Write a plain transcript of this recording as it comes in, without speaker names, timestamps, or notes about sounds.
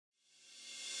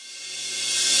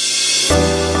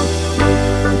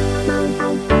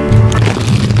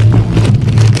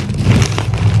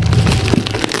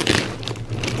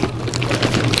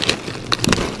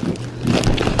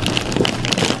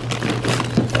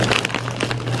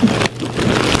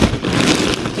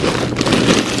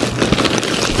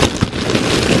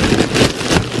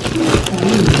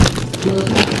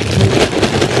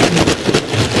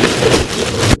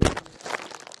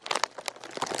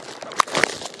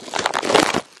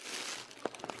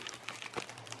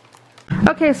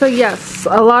Okay, so yes,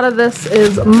 a lot of this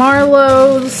is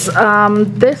Marlowe's.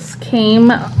 This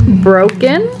came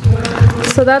broken,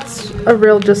 so that's a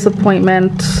real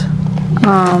disappointment.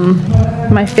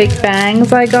 My fake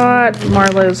bangs I got,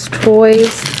 Marlowe's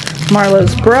toys,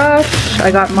 Marlowe's brush,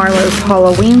 I got Marlowe's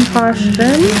Halloween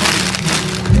costume,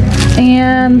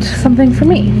 and something for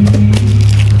me.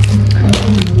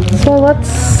 So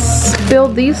let's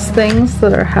build these things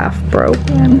that are half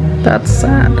broken. That's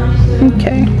sad.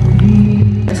 Okay.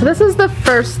 So this is the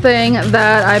first thing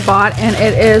that I bought, and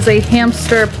it is a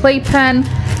hamster playpen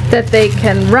that they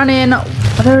can run in.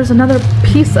 There's another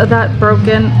piece of that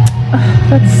broken. Ugh,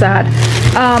 that's sad.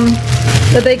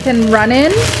 That they can run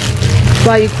in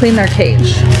while you clean their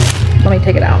cage. Let me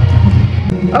take it out.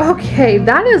 Okay,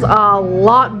 that is a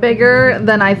lot bigger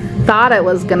than I thought it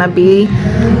was gonna be.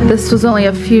 This was only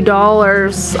a few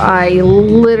dollars. I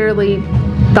literally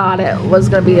thought it was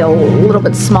gonna be a little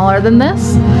bit smaller than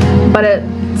this, but it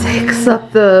takes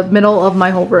up the middle of my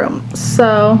whole room.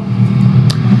 So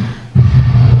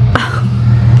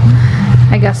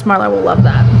I guess Marla will love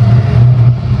that.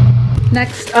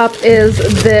 Next up is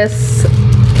this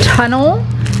tunnel.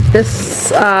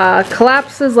 This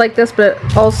collapses like this, but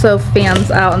it also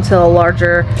fans out into a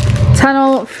larger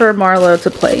tunnel for Marlo to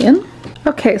play in.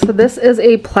 Okay, so this is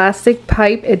a plastic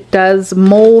pipe. It does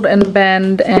mold and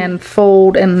bend and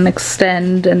fold and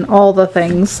extend and all the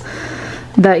things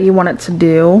that you want it to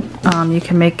do. You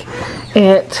can make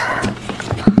it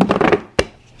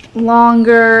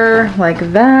longer like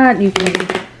that. You can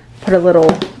put a little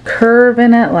curve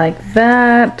in it like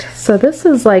that. So this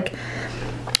is like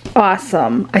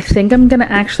awesome. I think I'm gonna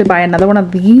actually buy another one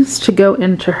of these to go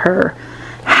into her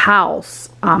house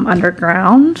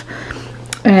underground,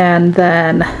 and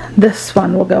then this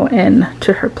one will go in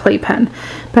to her playpen.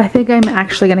 But I think I'm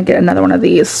actually gonna get another one of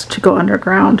these to go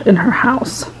underground in her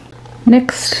house.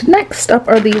 Next up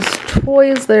are these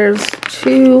toys. There's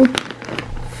 2,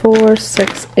 4,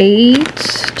 6, 8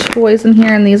 toys in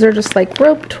here, and these are just like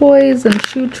rope toys and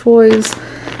shoe toys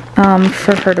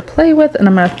for her to play with, and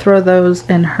I'm going to throw those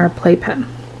in her playpen.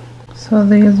 So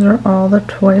these are all the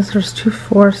toys. There's 2,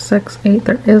 4, 6, 8.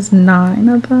 There is 9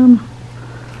 of them.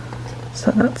 So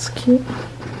that's cute.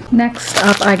 Next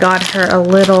up, I got her a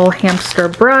little hamster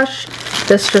brush.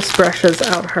 This just brushes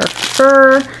out her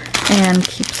fur and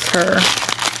keeps her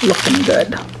looking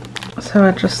good. So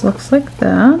it just looks like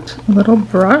that. A little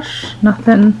brush,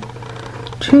 nothing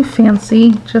too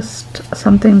fancy, just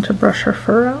something to brush her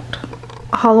fur out.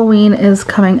 Halloween is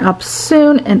coming up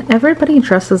soon, and everybody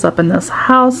dresses up in this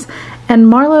house, and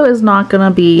Marlo is not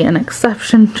gonna be an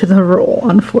exception to the rule,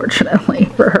 unfortunately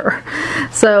for her.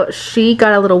 So she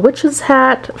got a little witch's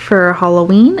hat for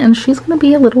Halloween, and she's gonna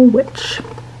be a little witch.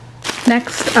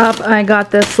 Next up, I got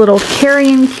this little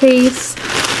carrying case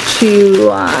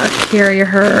to carry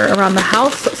her around the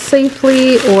house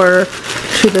safely, or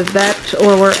to the vet,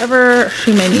 or wherever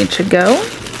she may need to go.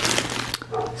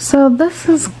 So this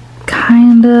is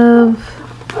kind of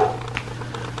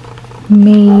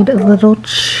made a little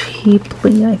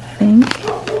cheaply, I think.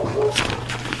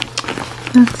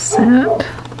 That's sad.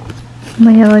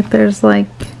 Yeah, like there's like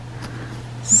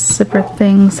zipper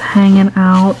things hanging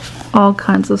out, all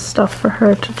kinds of stuff for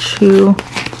her to chew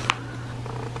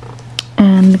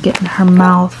and get in her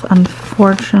mouth,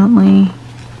 unfortunately.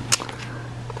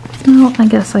 Well, I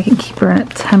guess I can keep her in it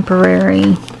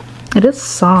temporary. It is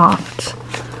soft.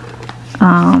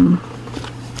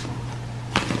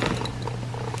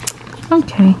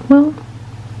 Okay, well,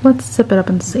 let's zip it up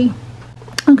and see.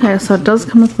 Okay, so it does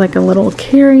come with like a little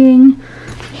carrying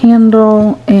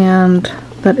handle, and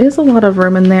that is a lot of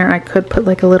room in there. I could put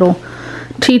like a little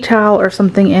tea towel or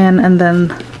something in and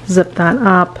then zip that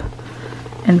up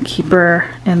and keep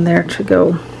her in there to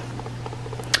go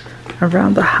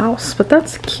around the house. But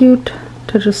that's cute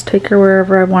to just take her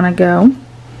wherever I want to go.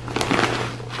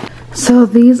 So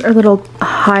these are little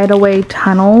hideaway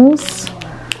tunnels,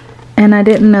 and I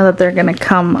didn't know that they're gonna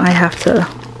come. I have to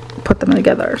put them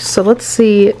together. So let's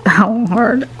see how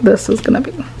hard this is gonna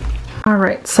be. All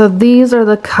right, so these are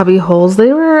the cubby holes. They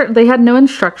had no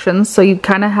instructions, so you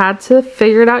kind of had to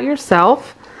figure it out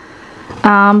yourself.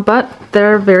 But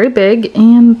they're very big,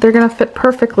 and they're gonna fit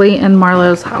perfectly in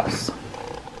Marlo's house.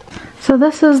 So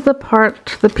this is the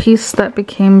piece that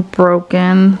became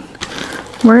broken.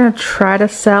 We're gonna try to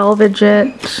salvage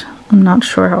it. I'm not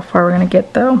sure how far we're gonna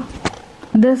get though.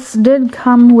 This did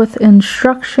come with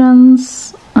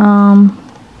instructions. So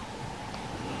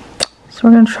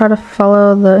we're gonna try to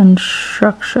follow the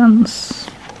instructions.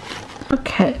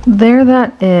 Okay, there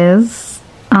that is.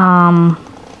 I'm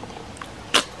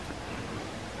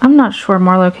not sure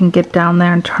Marlo can get down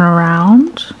there and turn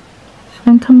around.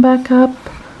 and come back up.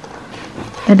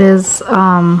 It is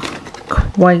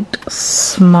quite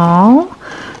small.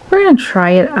 We're gonna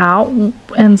try it out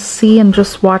and see, and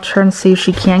just watch her and see if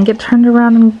she can get turned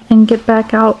around and get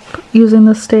back out using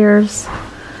the stairs.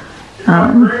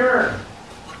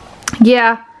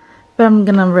 Yeah, but I'm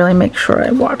gonna really make sure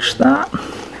I watch that.